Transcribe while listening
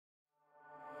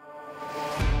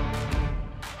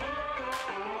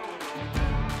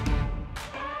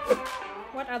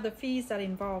what are the fees that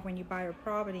involve when you buy a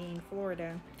property in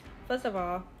Florida? First of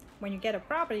all, when you get a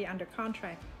property under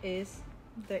contract is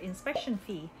the inspection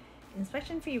fee.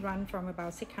 Inspection fee run from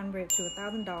about $600 to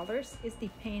 $1,000. It's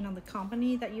depending on the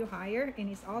company that you hire,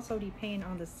 and it's also depending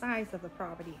on the size of the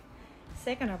property.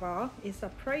 Second of all is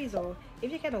appraisal.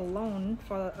 If you get a loan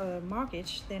for a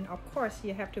mortgage, then of course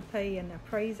you have to pay an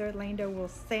appraiser. Lender will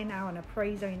send out an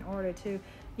appraiser in order to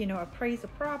appraise the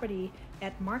property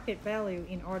at market value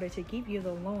in order to give you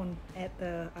the loan at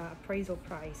the appraisal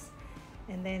price.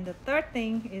 And then the third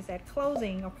thing is at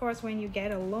closing. Of course, when you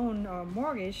get a loan or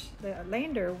mortgage, the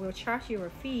lender will charge you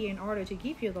a fee in order to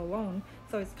give you the loan.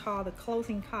 So it's called the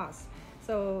closing costs.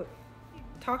 So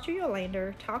talk to your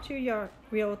lender, talk to your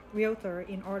realtor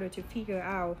in order to figure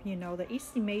out, the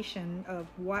estimation of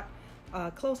what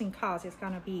closing cost is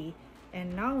gonna be.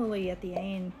 And not only at the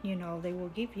end, they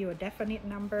will give you a definite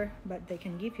number, but they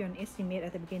can give you an estimate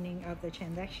at the beginning of the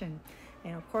transaction.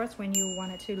 And of course, when you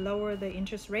wanted to lower the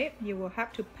interest rate, you will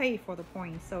have to pay for the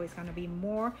points. So it's going to be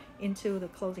more into the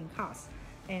closing costs.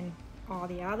 And all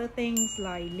the other things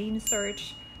like lien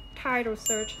search, title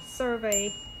search,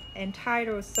 survey, and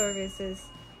title services,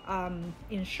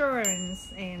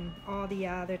 insurance, and all the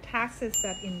other taxes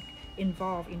that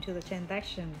involve into the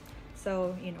transaction.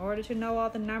 So in order to know all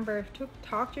the numbers, to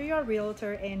talk to your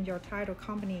realtor and your title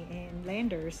company and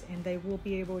lenders, and they will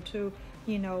be able to,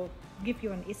 give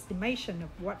you an estimation of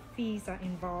what fees are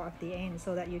involved at the end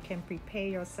so that you can prepare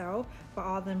yourself for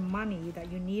all the money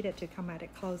that you needed to come out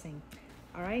at closing.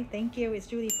 All right, thank you. It's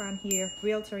Phan here,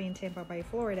 realtor in Tampa Bay,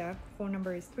 Florida. Phone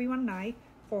number is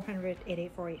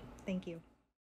 319-400-8848. Thank you.